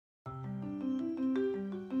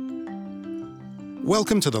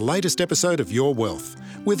Welcome to the latest episode of Your Wealth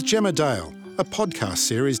with Gemma Dale, a podcast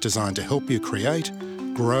series designed to help you create,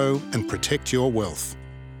 grow and protect your wealth.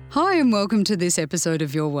 Hi and welcome to this episode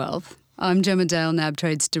of Your Wealth. I'm Gemma Dale,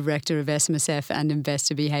 NABTrade's Director of SMSF and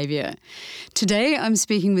Investor Behaviour. Today I'm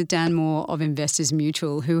speaking with Dan Moore of Investors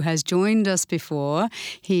Mutual, who has joined us before.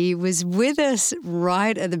 He was with us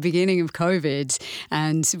right at the beginning of COVID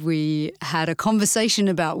and we had a conversation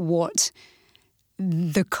about what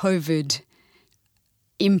the COVID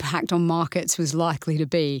impact on markets was likely to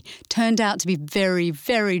be. Turned out to be very,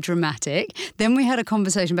 very dramatic. Then we had a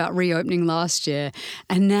conversation about reopening last year.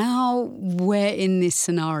 And now we're in this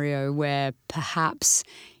scenario where perhaps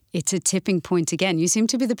it's a tipping point again. You seem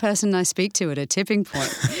to be the person I speak to at a tipping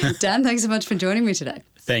point. Dan, thanks so much for joining me today.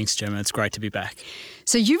 Thanks, Gemma. It's great to be back.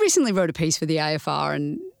 So you recently wrote a piece for the AFR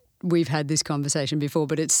and we've had this conversation before,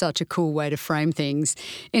 but it's such a cool way to frame things.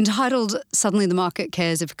 Entitled, Suddenly the Market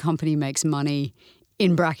Cares If a Company Makes Money,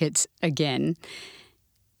 in brackets again,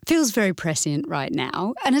 feels very prescient right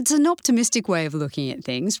now. And it's an optimistic way of looking at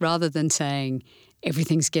things rather than saying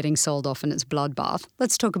everything's getting sold off and it's bloodbath.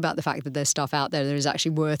 Let's talk about the fact that there's stuff out there that is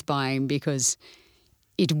actually worth buying because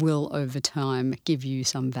it will over time give you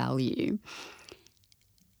some value.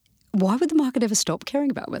 Why would the market ever stop caring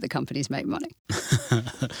about whether companies make money?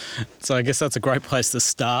 So I guess that's a great place to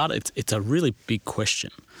start. It's a really big question.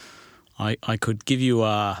 I could give you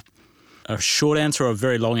a short answer or a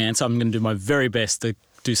very long answer. I'm going to do my very best to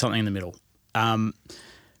do something in the middle.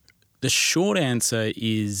 The short answer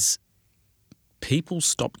is people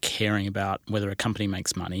stop caring about whether a company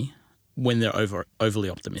makes money when they're overly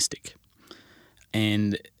optimistic.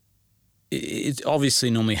 And it obviously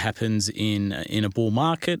normally happens in a bull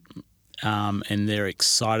market and they're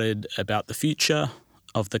excited about the future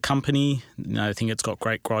of the company. They think it's got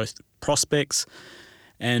great growth prospects.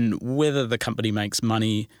 And whether the company makes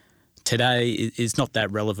money today is not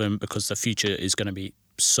that relevant because the future is going to be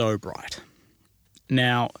so bright.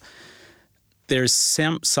 Now, there's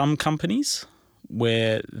some companies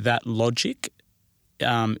where that logic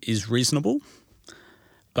is reasonable,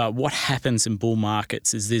 but what happens in bull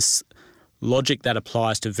markets is this logic that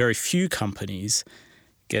applies to very few companies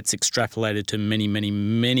gets extrapolated to many, many,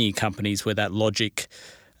 many companies where that logic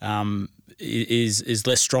is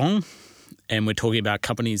less strong, and we're talking about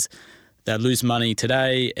companies that lose money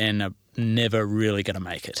today and are never really going to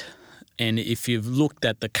make it. And if you've looked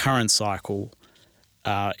at the current cycle,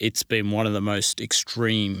 it's been one of the most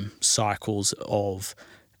extreme cycles of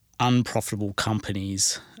unprofitable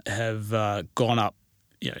companies have gone up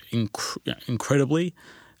incredibly,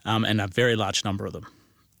 and a very large number of them.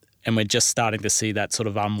 And we're just starting to see that sort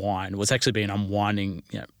of unwind. It's actually been unwinding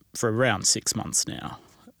for around 6 months now.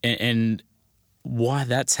 And why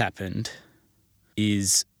that's happened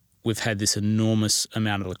is we've had this enormous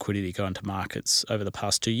amount of liquidity go into markets over the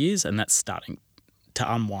past 2 years, and that's starting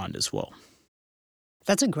to unwind as well.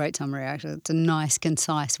 That's a great summary, actually. It's a nice,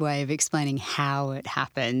 concise way of explaining how it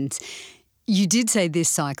happened. You did say this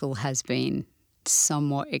cycle has been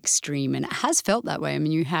somewhat extreme, and it has felt that way. I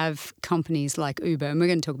mean, you have companies like Uber, and we're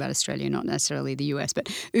going to talk about Australia, not necessarily the US, but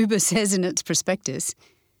Uber says in its prospectus,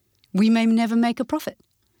 we may never make a profit.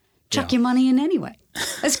 Chuck your money in anyway.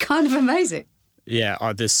 It's kind of amazing.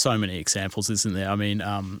 Yeah, there's so many examples, isn't there? I mean,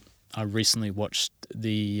 I recently watched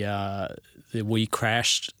the We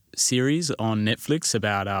Crashed series on Netflix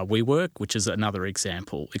about WeWork, which is another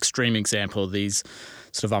extreme example of these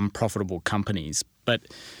sort of unprofitable companies. But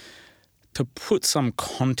to put some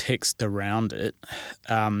context around it,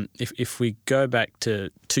 if we go back to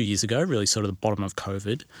 2 years ago, really sort of the bottom of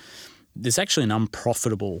COVID, there's actually an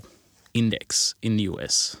unprofitable index in the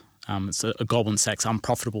US. It's a Goldman Sachs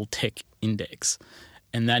unprofitable tech index,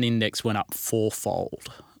 and that index went up fourfold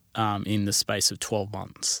in the space of 12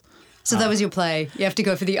 months. So that was your play. You have to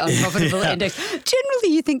go for the unprofitable index.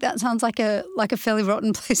 Generally, you think that sounds like a fairly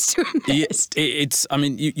rotten place to invest. It's. I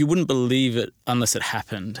mean, you wouldn't believe it unless it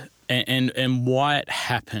happened, and why it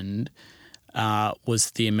happened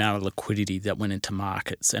was the amount of liquidity that went into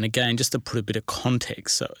markets. And again, just to put a bit of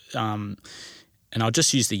context, so. And I'll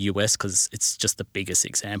just use the US because it's just the biggest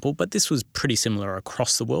example, but this was pretty similar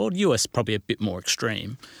across the world. US probably a bit more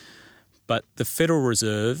extreme. But the Federal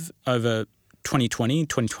Reserve over 2020,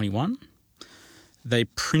 2021, they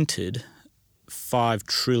printed $5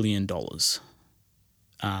 trillion.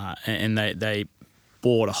 And they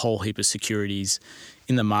bought a whole heap of securities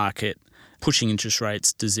in the market, pushing interest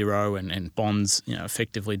rates to zero and bonds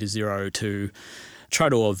effectively to zero to try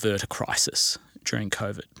to avert a crisis during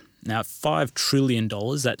COVID. Now, $5 trillion,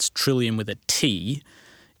 that's trillion with a T,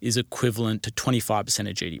 is equivalent to 25%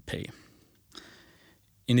 of GDP.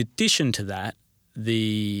 In addition to that,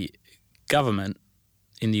 the government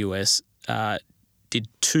in the US did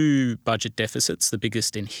 2 budget deficits, the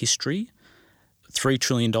biggest in history, $3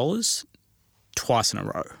 trillion, twice in a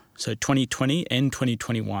row. So 2020 and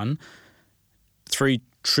 2021, $3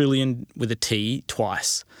 trillion with a T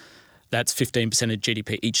twice. That's 15% of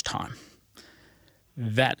GDP each time.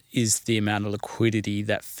 That is the amount of liquidity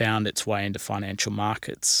that found its way into financial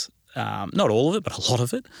markets. Not all of it, but a lot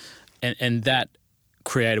of it. And that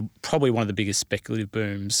created probably one of the biggest speculative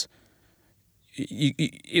booms.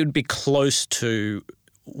 It would be close to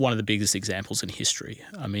one of the biggest examples in history.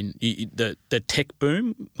 I mean, the tech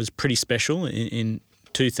boom was pretty special in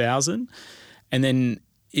 2000. And then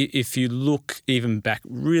if you look even back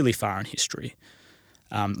really far in history,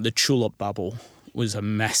 the tulip bubble was a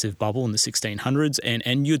massive bubble in the 1600s.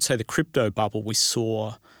 And you'd say the crypto bubble we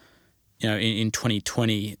saw, in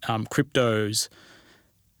 2020, crypto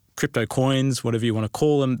coins, whatever you want to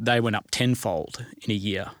call them, they went up tenfold in a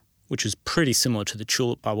year, which is pretty similar to the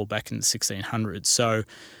tulip bubble back in the 1600s. So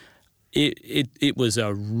it was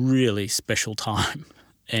a really special time.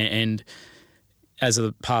 And as of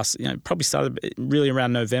the past, probably started really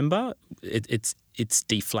around November, it's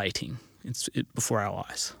deflating. It's before our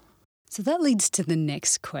eyes. So that leads to the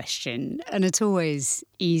next question. And it's always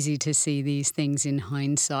easy to see these things in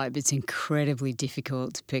hindsight, but it's incredibly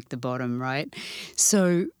difficult to pick the bottom, right?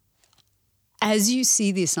 So as you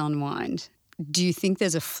see this unwind, do you think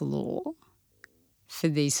there's a flaw for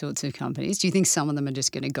these sorts of companies? Do you think some of them are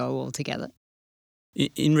just going to go altogether?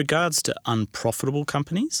 In regards to unprofitable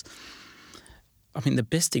companies, I mean, the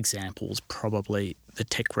best example is probably the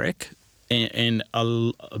tech wreck, and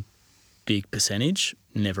a big percentage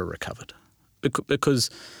never recovered because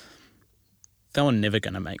they were never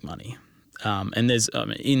going to make money. And there's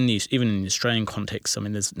even in the Australian context, I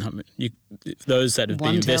mean, there's those that have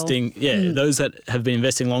been investing. Yeah, those that have been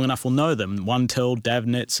investing long enough will know them. OneTel,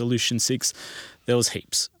 Davnet, Solution 6, there was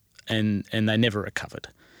heaps, and they never recovered.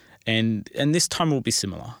 And this time will be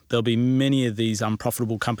similar. There'll be many of these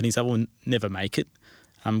unprofitable companies that will never make it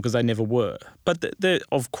because they never were. But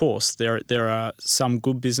of course, there are some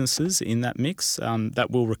good businesses in that mix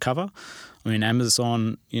that will recover. I mean,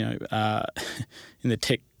 Amazon, in the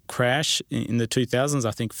tech crash in the 2000s,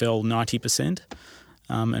 I think fell 90%,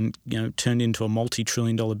 and turned into a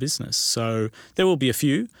multi-trillion-dollar business. So there will be a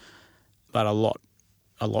few, but a lot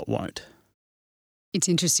won't. It's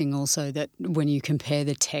interesting also that when you compare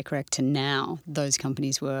the tech wreck to now, those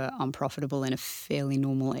companies were unprofitable in a fairly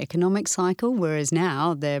normal economic cycle, whereas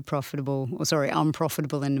now they're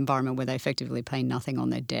unprofitable in an environment where they effectively pay nothing on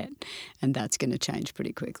their debt, and that's going to change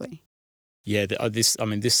pretty quickly. Yeah,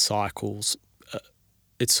 this cycle's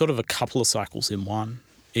it's sort of a couple of cycles in one.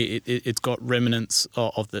 It's got remnants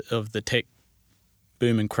of the tech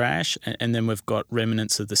boom and crash, and then we've got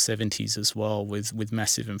remnants of the 70s as well with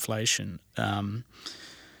massive inflation.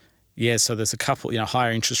 So there's a couple.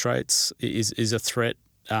 Higher interest rates is a threat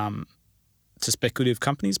to speculative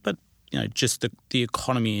companies, but just the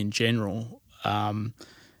economy in general, and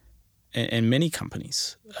many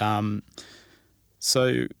companies.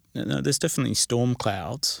 So there's definitely storm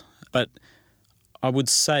clouds, but I would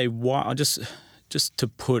say just to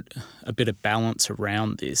put a bit of balance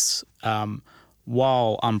around this.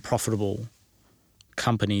 While unprofitable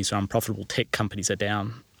companies or unprofitable tech companies are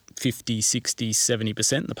down 50, 60,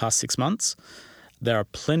 70% in the past 6 months, there are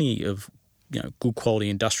plenty of good quality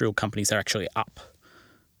industrial companies that are actually up.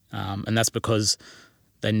 And that's because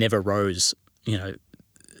they never rose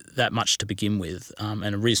that much to begin with,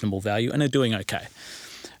 and a reasonable value, and they're doing okay.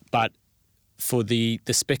 But for the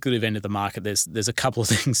speculative end of the market, there's a couple of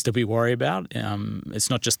things to be worried about. It's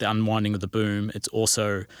not just the unwinding of the boom; it's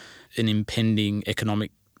also an impending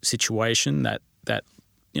economic situation that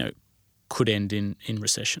could end in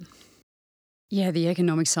recession. Yeah, the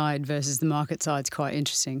economic side versus the market side is quite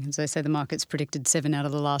interesting. As I say, the market's predicted 7 out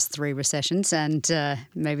of the last 3 recessions, and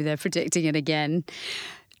maybe they're predicting it again.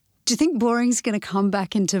 Do you think boring's going to come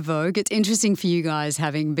back into vogue? It's interesting for you guys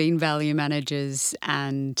having been value managers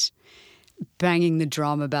and banging the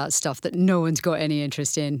drum about stuff that no one's got any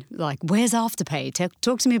interest in. Like, where's Afterpay?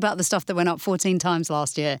 Talk to me about the stuff that went up 14 times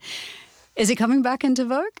last year. Is it coming back into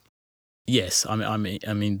vogue? Yes. I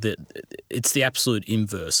mean, it's the absolute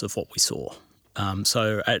inverse of what we saw.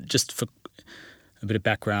 So just for a bit of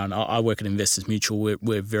background, I work at Investors Mutual.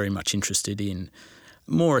 We're very much interested in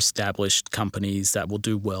more established companies that will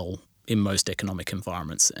do well in most economic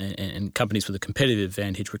environments, and companies with a competitive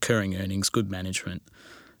advantage, recurring earnings, good management.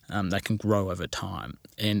 That can grow over time.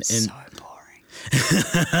 And so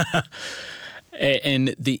boring.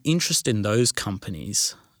 And the interest in those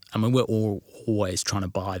companies, I mean, we're always trying to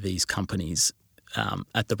buy these companies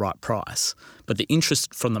at the right price. But the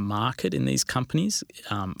interest from the market in these companies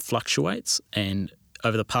fluctuates, and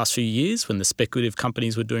over the past few years, when the speculative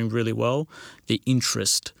companies were doing really well, the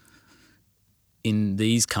interest in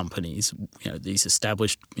these companies, these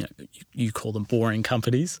established, you call them boring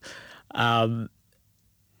companies, there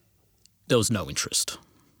was no interest.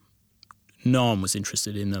 No one was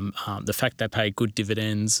interested in them. The fact they paid good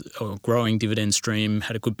dividends or growing dividend stream,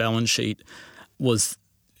 had a good balance sheet, was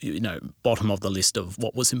bottom of the list of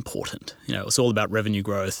what was important. It was all about revenue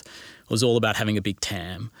growth. It was all about having a big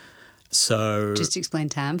TAM. So just explain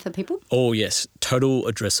TAM for people. Oh yes, total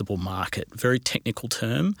addressable market. Very technical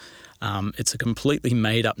term. It's a completely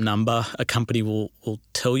made up number. A company will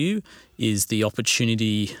tell you is the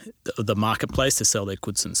opportunity of the marketplace to sell their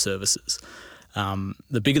goods and services.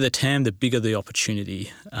 The bigger the TAM, the bigger the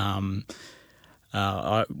opportunity.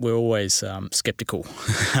 We're always sceptical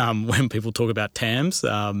when people talk about TAMs.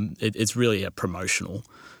 It's really a promotional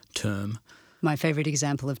term. My favourite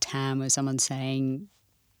example of TAM was someone saying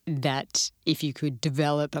that if you could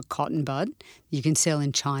develop a cotton bud you can sell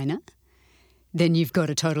in China, then you've got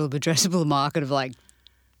a total addressable market of like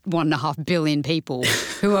 1.5 billion people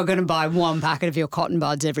who are going to buy one packet of your cotton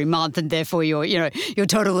buds every month, and therefore your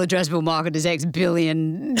total addressable market is X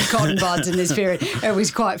billion cotton buds in this period. It was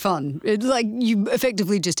quite fun. It's like you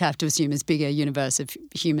effectively just have to assume as big a universe of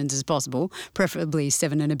humans as possible, preferably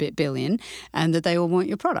 7 and a bit billion, and that they all want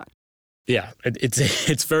your product. Yeah,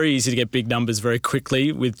 it's very easy to get big numbers very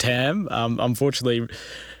quickly with TAM. Unfortunately,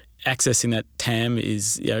 accessing that TAM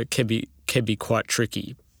can be quite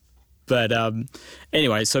tricky. But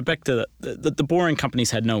anyway, so back to the boring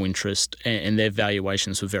companies had no interest, and their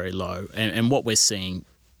valuations were very low. And what we're seeing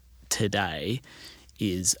today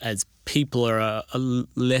is as people are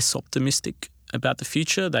less optimistic about the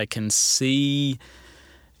future, they can see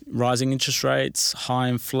rising interest rates, high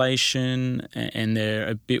inflation, and they're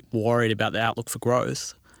a bit worried about the outlook for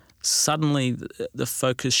growth. Suddenly the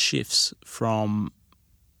focus shifts from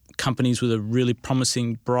companies with a really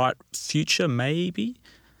promising, bright future, maybe,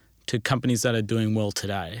 to companies that are doing well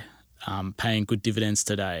today, paying good dividends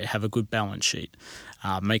today, have a good balance sheet,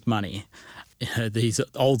 make money. These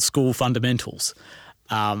old school fundamentals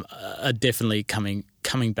are definitely coming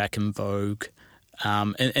back in vogue.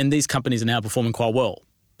 And these companies are now performing quite well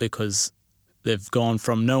because they've gone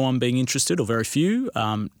from no one being interested or very few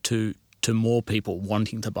to more people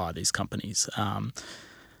wanting to buy these companies.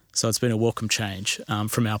 So it's been a welcome change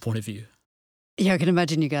from our point of view. Yeah, I can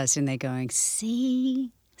imagine you guys in there going,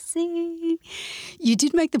 see. You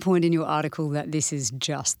did make the point in your article that this is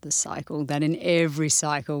just the cycle, that in every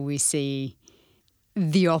cycle we see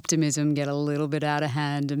the optimism get a little bit out of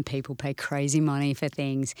hand and people pay crazy money for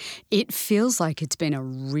things. It feels like it's been a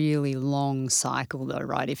really long cycle though,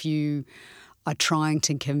 right? If you are trying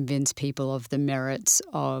to convince people of the merits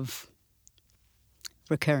of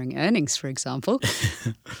recurring earnings, for example,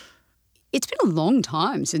 it's been a long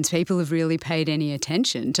time since people have really paid any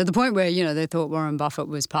attention, to the point where, they thought Warren Buffett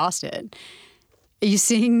was past it. Are you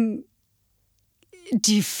seeing,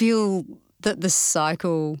 do you feel that the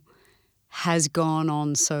cycle has gone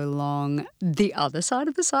on so long, the other side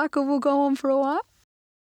of the cycle will go on for a while?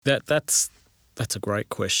 That's a great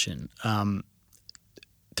question.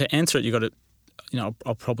 To answer it, you got to,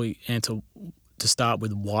 I'll probably answer to start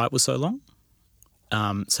with why it was so long.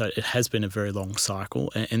 So it has been a very long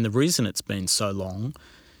cycle. And the reason it's been so long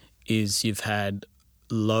is you've had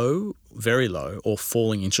low, very low or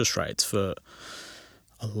falling interest rates for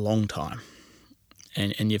a long time.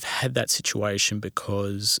 And you've had that situation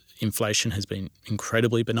because inflation has been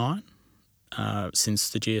incredibly benign since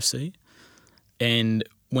the GFC. And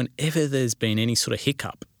whenever there's been any sort of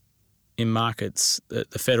hiccup in markets, the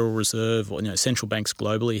Federal Reserve or central banks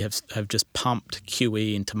globally have just pumped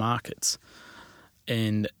QE into markets.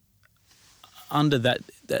 And under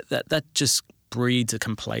that just breeds a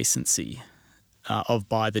complacency of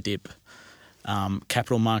buy the dip.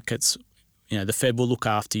 Capital markets, the Fed will look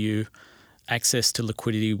after you. Access to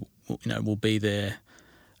liquidity, will be there.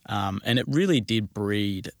 And it really did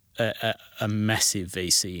breed a massive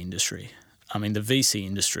VC industry. I mean, the VC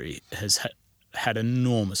industry has had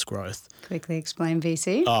enormous growth. Quickly explain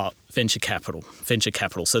VC. Venture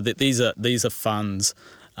capital. So these are funds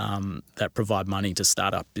that provide money to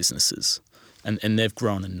start-up businesses, and they've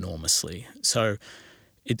grown enormously. So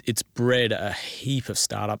it's bred a heap of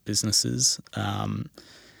start-up businesses,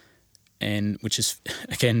 and which has,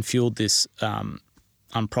 again, fueled this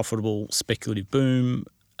unprofitable speculative boom.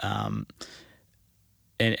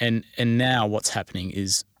 And now what's happening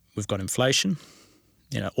is we've got inflation.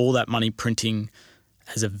 All that money printing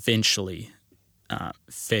has eventually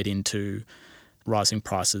fed into rising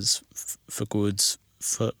prices for goods,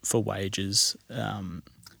 for wages,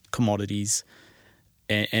 commodities,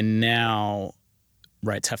 and now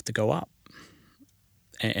rates have to go up.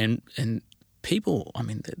 And people, I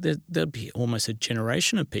mean, there'll be almost a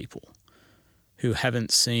generation of people who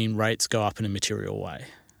haven't seen rates go up in a material way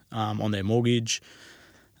on their mortgage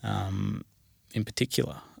in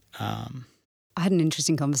particular. I had an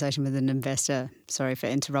interesting conversation with an investor. Sorry for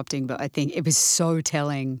interrupting, but I think it was so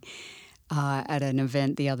telling at an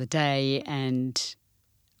event the other day, and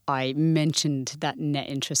I mentioned that net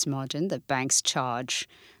interest margin that banks charge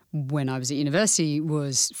when I was at university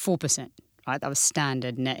was 4%, right? That was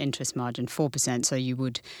standard net interest margin, 4%. So you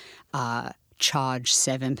would charge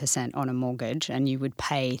 7% on a mortgage and you would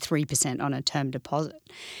pay 3% on a term deposit.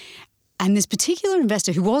 And this particular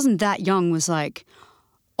investor who wasn't that young was like,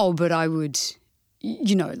 oh, but I would,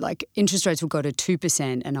 like interest rates will go to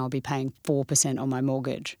 2% and I'll be paying 4% on my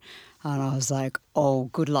mortgage. And I was like, oh,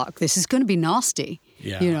 good luck. This is going to be nasty.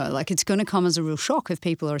 Yeah. It's going to come as a real shock if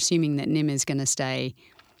people are assuming that NIM is going to stay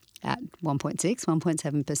at 1.6,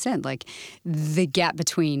 1.7%. Like the gap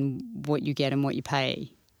between what you get and what you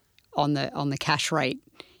pay on the cash rate,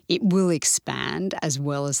 it will expand as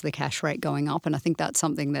well as the cash rate going up. And I think that's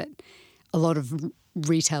something that a lot of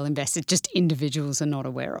retail investors, just individuals, are not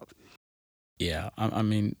aware of. Yeah. I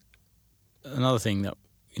mean, another thing that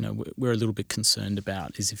we're a little bit concerned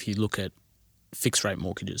about is if you look at fixed rate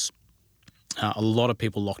mortgages. A lot of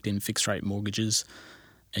people locked in fixed rate mortgages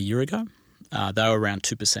a year ago. They were around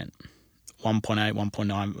 2%, 1.8,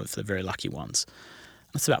 1.9 for the very lucky ones.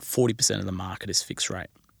 That's about 40% of the market is fixed rate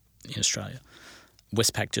in Australia.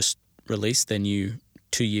 Westpac just released their new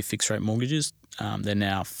 2-year fixed rate mortgages. They're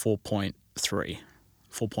now 4.3,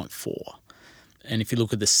 4.4. And if you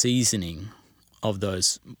look at the seasoning of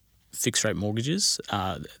those fixed rate mortgages,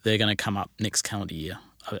 they're going to come up next calendar year.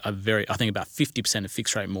 I think about 50% of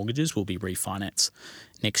fixed rate mortgages will be refinanced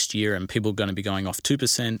next year, and people are going to be going off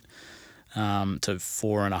 2% to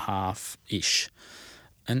 4.5-ish.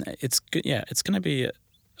 And it's good. Yeah, it's going to be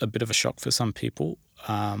a bit of a shock for some people.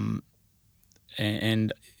 We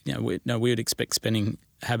would expect spending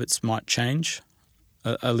habits might change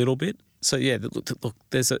a little bit. So yeah, look,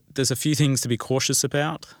 there's a few things to be cautious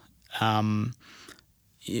about. In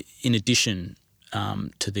addition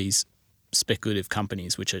to these speculative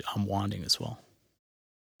companies which are unwinding as well.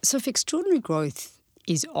 So if extraordinary growth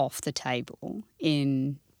is off the table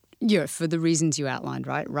in Europe for the reasons you outlined,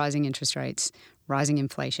 right? Rising interest rates, rising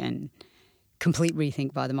inflation, complete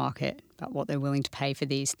rethink by the market about what they're willing to pay for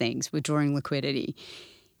these things, withdrawing liquidity.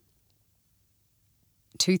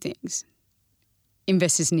 Two things.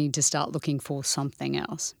 Investors need to start looking for something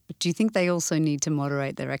else. But do you think they also need to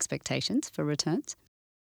moderate their expectations for returns?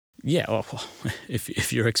 Yeah, well,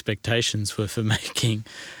 if your expectations were for making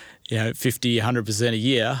 50, 100% a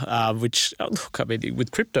year, which, look, I mean,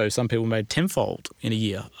 with crypto, some people made tenfold in a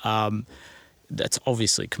year. That's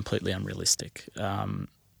obviously completely unrealistic. I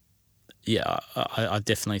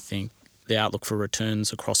definitely think the outlook for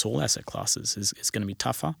returns across all asset classes is going to be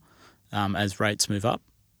tougher as rates move up.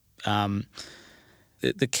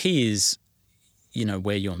 The key is,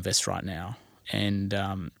 where you invest right now. And,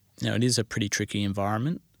 it is a pretty tricky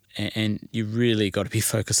environment. And you really got to be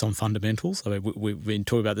focused on fundamentals. I mean, we've been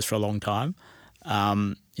talking about this for a long time.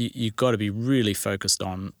 You've got to be really focused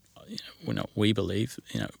on, we believe,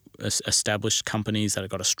 established companies that have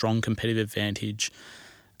got a strong competitive advantage,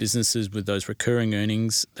 businesses with those recurring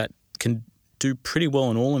earnings that can do pretty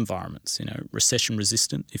well in all environments, recession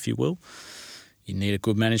resistant, if you will. You need a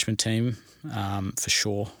good management team for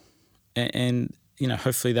sure. And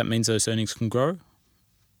hopefully that means those earnings can grow.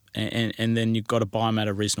 And then you've got to buy them at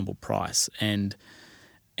a reasonable price. And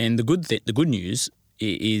the good news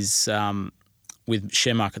is with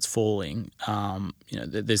share markets falling,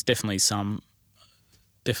 there's definitely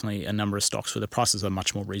a number of stocks where the prices are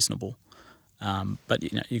much more reasonable. But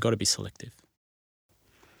you've got to be selective.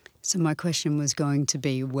 So my question was going to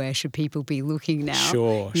be, where should people be looking now?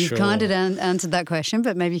 Sure. You've kind of answered that question,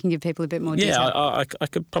 but maybe you can give people a bit more detail. Yeah, I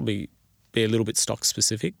could probably be a little bit stock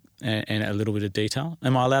specific and a little bit of detail.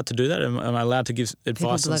 Am I allowed to do that? Am I allowed to give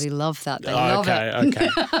advice? People bloody love that. They love it. Okay.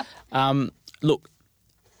 Look,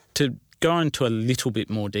 to go into a little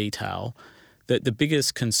bit more detail, the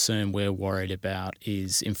biggest concern we're worried about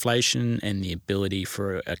is inflation and the ability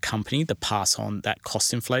for a company to pass on that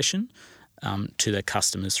cost inflation to their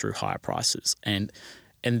customers through higher prices. And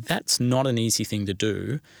that's not an easy thing to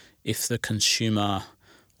do if the consumer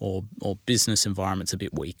or business environment's a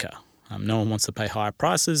bit weaker. No one wants to pay higher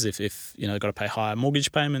prices if they've got to pay higher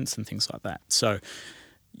mortgage payments and things like that. So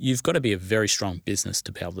you've got to be a very strong business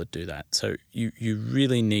to be able to do that. So you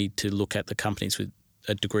really need to look at the companies with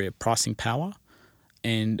a degree of pricing power,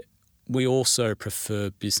 and we also prefer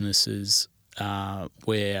businesses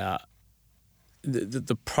where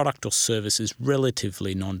the product or service is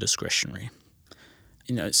relatively non-discretionary.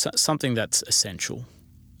 Something that's essential.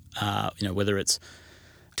 Whether it's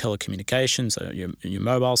telecommunications, your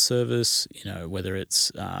mobile service, whether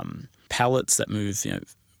it's pallets that move,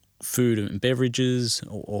 food and beverages,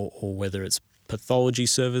 or whether it's pathology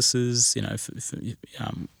services,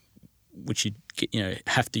 which you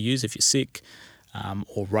have to use if you're sick,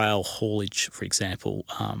 or rail haulage, for example,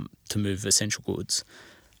 to move essential goods.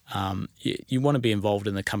 You want to be involved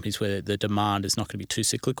in the companies where the demand is not going to be too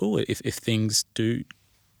cyclical if things do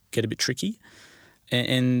get a bit tricky.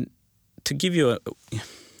 And to give you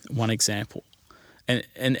one example, and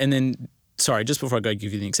then, sorry, just before I go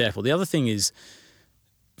give you the example, the other thing is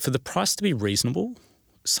for the price to be reasonable,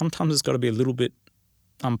 sometimes it's got to be a little bit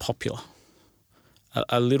unpopular,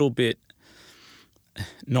 a little bit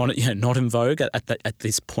not in vogue at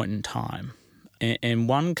this point in time. And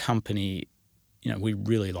one company, we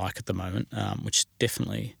really like at the moment, which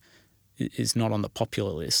definitely is not on the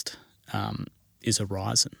popular list, is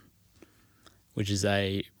Aurizon, which is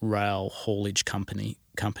a rail haulage company.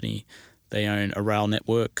 They own a rail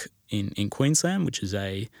network in Queensland, which is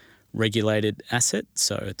a regulated asset,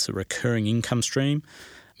 so it's a recurring income stream,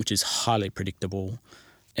 which is highly predictable.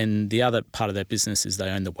 And the other part of their business is they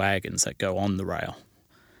own the wagons that go on the rail,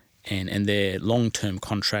 and they're long-term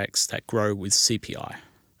contracts that grow with CPI.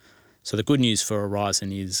 So the good news for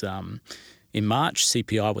Aurizon is in March,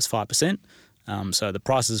 CPI was 5%, so the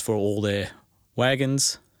prices for all their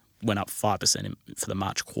wagons went up 5% for the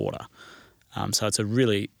March quarter. So it's a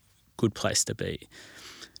really good place to be.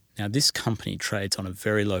 Now, this company trades on a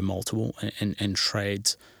very low multiple and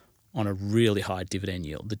trades on a really high dividend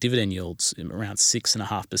yield. The dividend yield's around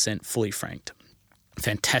 6.5%, fully franked.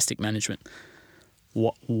 Fantastic management.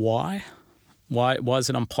 Why? Why is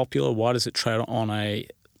it unpopular? Why does it trade on a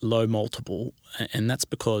low multiple? And that's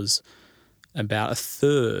because about a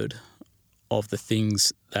third of the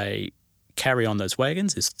things they carry on those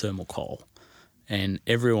wagons is thermal coal, and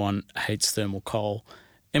everyone hates thermal coal.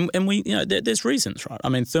 And we, there's reasons, right? I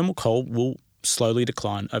mean, thermal coal will slowly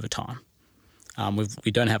decline over time.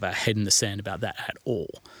 We don't have our head in the sand about that at all.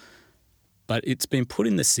 But it's been put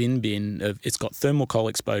in the sin bin of it's got thermal coal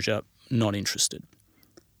exposure, not interested.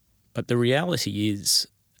 But the reality is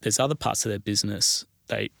there's other parts of their business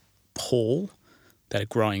they haul that are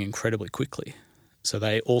growing incredibly quickly. So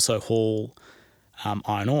they also haul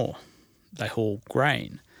iron ore, they haul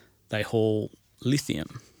grain, they haul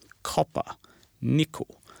lithium, copper, nickel.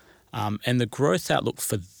 And the growth outlook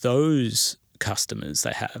for those customers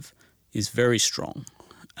they have is very strong,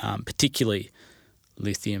 particularly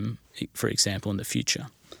lithium, for example, in the future.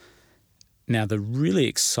 Now, the really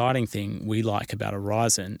exciting thing we like about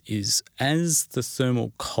Aurizon is as the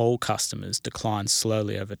thermal coal customers decline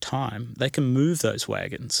slowly over time, they can move those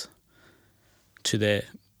wagons to their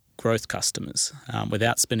growth customers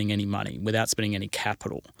without spending any money, without spending any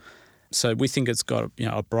capital. So we think it's got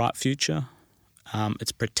a bright future.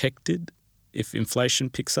 It's protected if inflation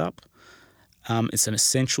picks up. It's an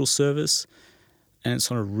essential service, and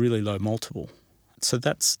it's on a really low multiple. So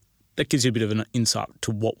that gives you a bit of an insight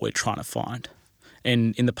to what we're trying to find.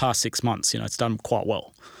 And in the past 6 months, it's done quite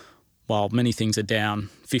well. While many things are down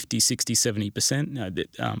 50, 60, 70%,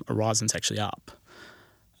 Aurizon's actually up.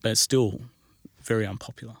 But it's still very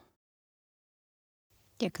unpopular.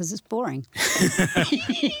 Yeah, because it's boring.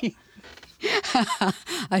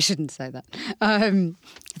 I shouldn't say that.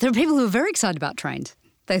 There are people who are very excited about trains.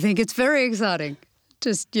 They think it's very exciting.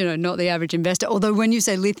 Just, not the average investor. Although when you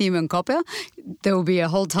say lithium and copper, there will be a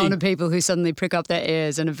whole ton of people who suddenly prick up their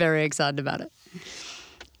ears and are very excited about it.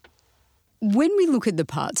 When we look at the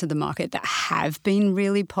parts of the market that have been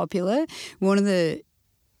really popular, one of the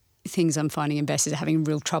things I'm finding investors are having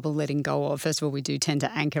real trouble letting go of. First of all, we do tend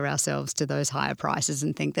to anchor ourselves to those higher prices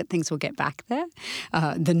and think that things will get back there.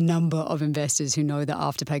 The number of investors who know that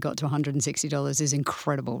Afterpay got to $160 is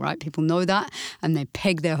incredible, right? People know that and they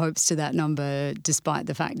peg their hopes to that number despite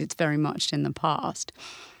the fact it's very much in the past.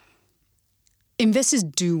 Investors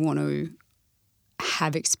do want to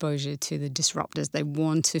have exposure to the disruptors. They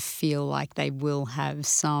want to feel like they will have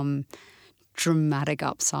some dramatic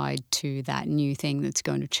upside to that new thing that's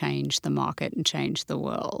going to change the market and change the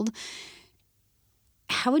world.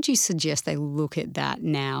 How would you suggest they look at that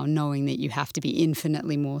now, knowing that you have to be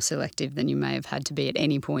infinitely more selective than you may have had to be at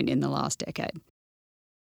any point in the last decade?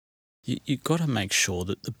 You've got to make sure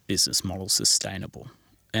that the business model is sustainable.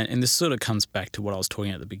 And this sort of comes back to what I was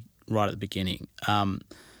talking about at the right at the beginning.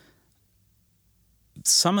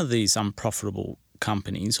 Some of these unprofitable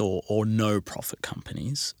companies or no-profit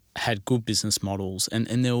companies had good business models,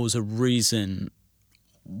 and there was a reason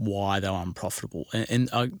why they were unprofitable. And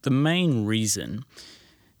the main reason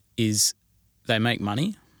is they make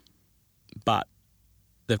money, but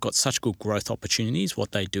they've got such good growth opportunities.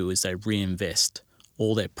 What they do is they reinvest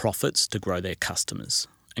all their profits to grow their customers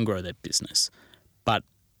and grow their business. But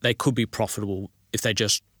they could be profitable if they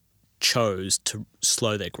just chose to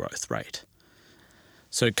slow their growth rate.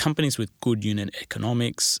 So companies with good unit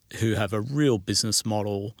economics, who have a real business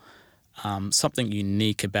model, something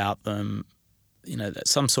unique about them,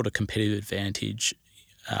 some sort of competitive advantage,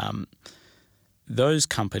 those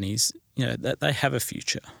companies, they have a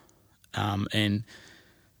future. And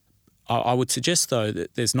I would suggest, though,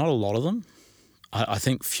 that there's not a lot of them. I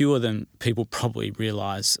think fewer than people probably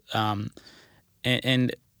realise. And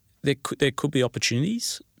there could be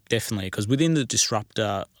opportunities, definitely, because within the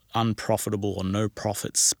disruptor, unprofitable or no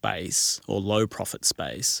profit space or low profit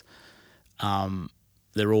space,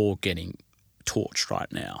 they're all getting torched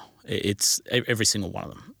right now. It's every single one of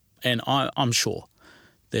them. And I'm sure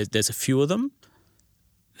there's a few of them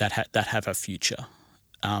that have a future,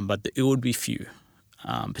 but it would be few,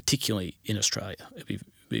 particularly in Australia.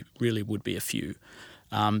 It really would be a few.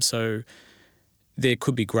 So there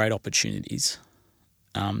could be great opportunities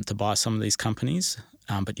to buy some of these companies,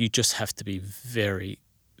 but you just have to be very,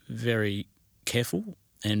 very careful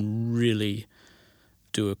and really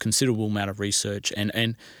do a considerable amount of research.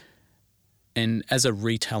 And as a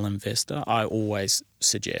retail investor, I always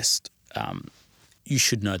suggest you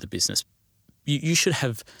should know the business. You should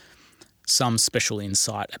have some special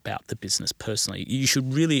insight about the business personally. You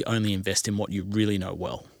should really only invest in what you really know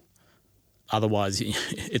well. Otherwise,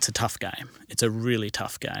 it's a tough game. It's a really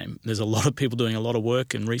tough game. There's a lot of people doing a lot of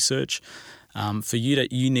work and research. For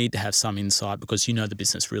you need to have some insight because you know the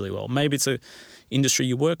business really well. Maybe it's an industry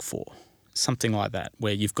you work for, something like that,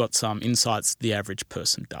 where you've got some insights the average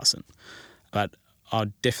person doesn't. But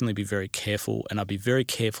I'd definitely be very careful, and I'd be very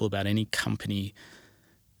careful about any company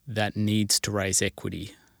that needs to raise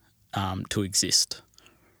equity to exist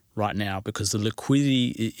right now, because the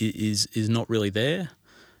liquidity is not really there.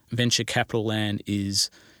 Venture capital land is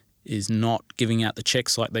not giving out the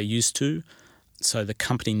checks like they used to, so the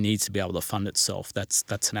company needs to be able to fund itself. That's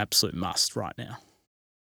an absolute must right now.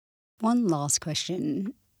 One last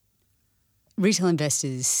question. Retail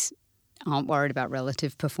investors aren't worried about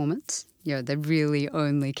relative performance. They really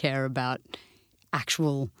only care about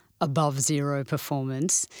actual above zero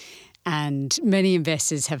performance. And many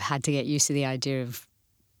investors have had to get used to the idea of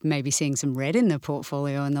maybe seeing some red in their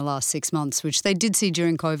portfolio in the last 6 months, which they did see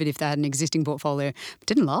during COVID if they had an existing portfolio, but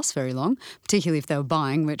didn't last very long, particularly if they were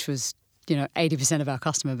buying, which was 80% of our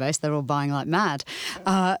customer base. They're all buying like mad.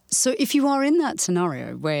 So if you are in that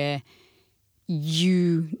scenario where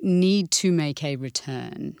you need to make a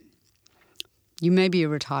return, you may be a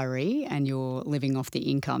retiree and you're living off the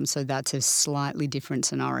income, so that's a slightly different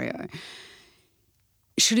scenario.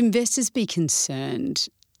 Should investors be concerned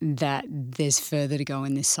that there's further to go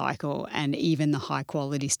in this cycle and even the high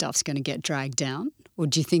quality stuff's going to get dragged down? Or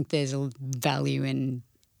do you think there's a value in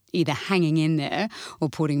either hanging in there or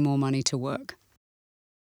putting more money to work?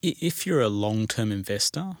 If you're a long-term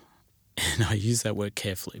investor, and I use that word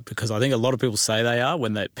carefully because I think a lot of people say they are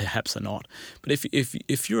when they perhaps are not. But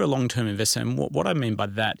if you're a long-term investor, and what I mean by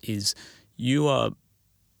that is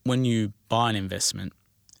when you buy an investment,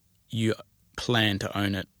 you plan to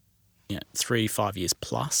own it 3-5 years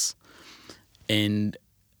plus. And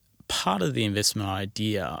part of the investment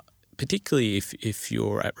idea, particularly if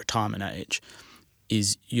you're at retirement age,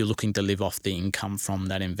 is you're looking to live off the income from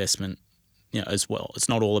that investment as well. It's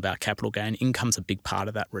not all about capital gain. Income's a big part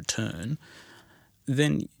of that return.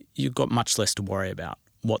 Then you've got much less to worry about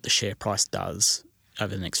what the share price does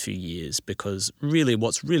over the next few years, because really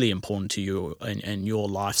what's really important to you and your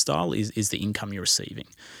lifestyle is the income you're receiving.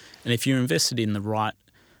 And if you're invested in the right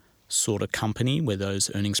sort of company where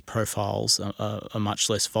those earnings profiles are much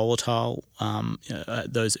less volatile,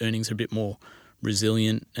 those earnings are a bit more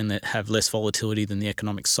resilient and that have less volatility than the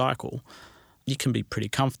economic cycle, you can be pretty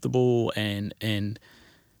comfortable and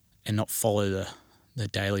not follow the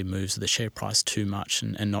daily moves of the share price too much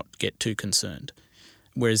and not get too concerned.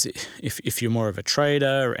 Whereas if you're more of a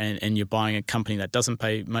trader and you're buying a company that doesn't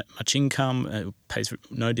pay much income, pays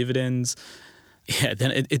no dividends,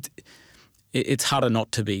 then it's harder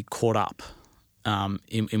not to be caught up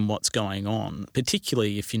in what's going on,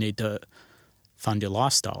 particularly if you need to fund your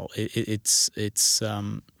lifestyle. It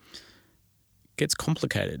gets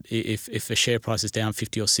complicated if a share price is down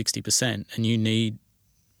 50 or 60% and you need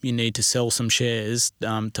you need to sell some shares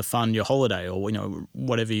to fund your holiday, or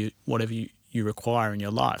whatever you require in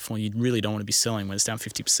your life. Well, you really don't want to be selling when it's down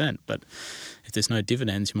 50%. But if there's no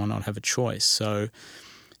dividends, you might not have a choice. So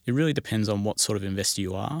it really depends on what sort of investor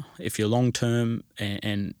you are. If you're long term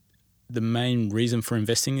and the main reason for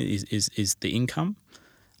investing is the income,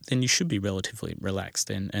 then you should be relatively relaxed.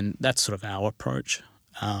 And that's sort of our approach.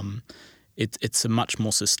 It's a much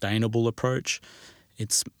more sustainable approach.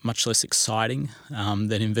 It's much less exciting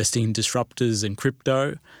than investing in disruptors and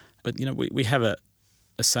crypto. But, we have a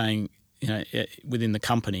saying, within the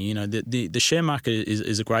company, the share market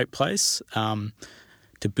is a great place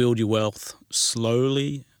to build your wealth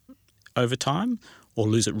slowly over time or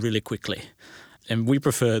lose it really quickly. And we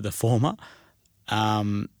prefer the former.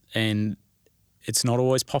 And it's not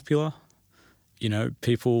always popular.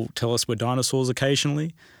 People tell us we're dinosaurs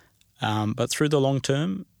occasionally. But through the long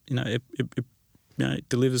term, it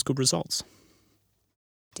delivers good results.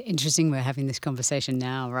 It's interesting we're having this conversation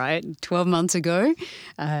now, right? 12 months ago,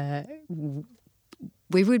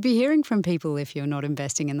 we would be hearing from people, if you're not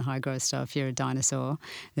investing in the high growth stuff, you're a dinosaur.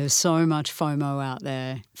 There's so much FOMO out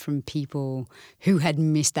there from people who had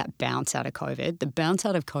missed that bounce out of COVID. The bounce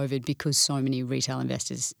out of COVID because so many retail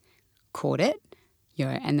investors caught it.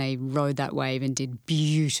 And they rode that wave and did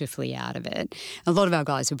beautifully out of it. A lot of our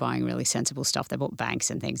guys were buying really sensible stuff. They bought banks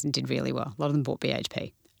and things and did really well. A lot of them bought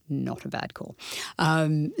BHP. Not a bad call.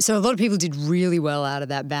 So a lot of people did really well out of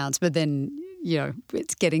that bounce, but then,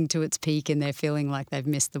 it's getting to its peak and they're feeling like they've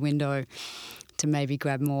missed the window to maybe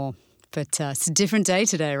grab more. But it's a different day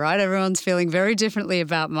today, right? Everyone's feeling very differently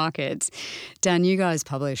about markets. Dan, you guys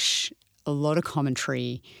publish a lot of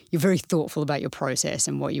commentary. You're very thoughtful about your process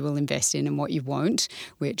and what you will invest in and what you won't,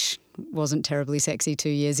 which wasn't terribly sexy 2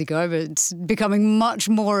 years ago, but it's becoming much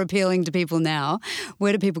more appealing to people now.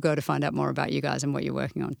 Where do people go to find out more about you guys and what you're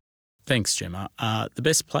working on? Thanks, Gemma. The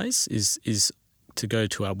best place is to go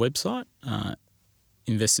to our website,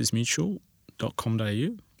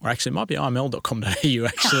 investorsmutual.com.au, or actually it might be iml.com.au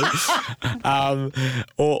actually,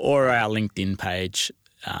 or our LinkedIn page.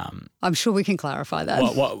 I'm sure we can clarify that.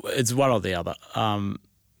 It's one or the other.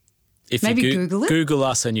 If maybe you Google it? Google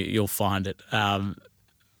us and you'll find it.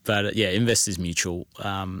 But Investors Mutual,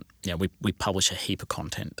 we publish a heap of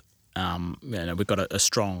content. We've got a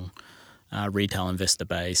strong retail investor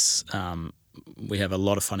base. We have a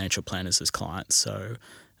lot of financial planners as clients. So,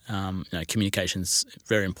 communication's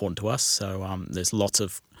very important to us. So there's lots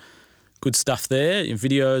of good stuff there, in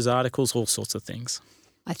videos, articles, all sorts of things.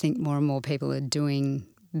 I think more and more people are doing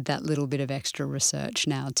that little bit of extra research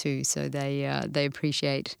now too, so they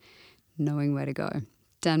appreciate knowing where to go.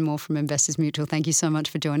 Dan Moore from Investors Mutual, thank you so much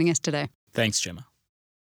for joining us today. Thanks, Gemma.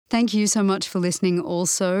 Thank you so much for listening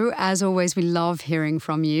also. As always, we love hearing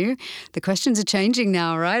from you. The questions are changing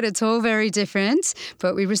now, right? It's all very different,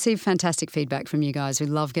 but we receive fantastic feedback from you guys. We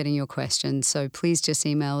love getting your questions, so please just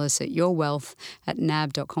email us at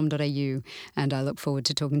yourwealth@nab.com.au, and I look forward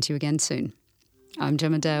to talking to you again soon. I'm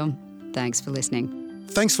Gemma Dale. Thanks for listening.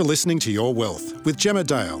 Thanks for listening to Your Wealth with Gemma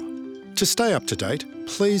Dale. To stay up to date,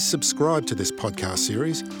 please subscribe to this podcast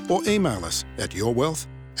series or email us at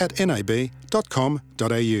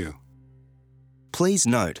yourwealth@nab.com.au. Please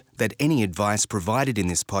note that any advice provided in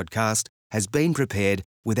this podcast has been prepared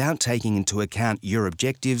without taking into account your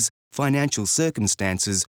objectives, financial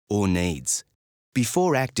circumstances, or needs.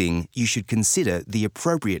 Before acting, you should consider the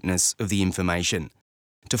appropriateness of the information.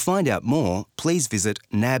 To find out more, please visit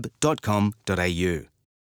nab.com.au.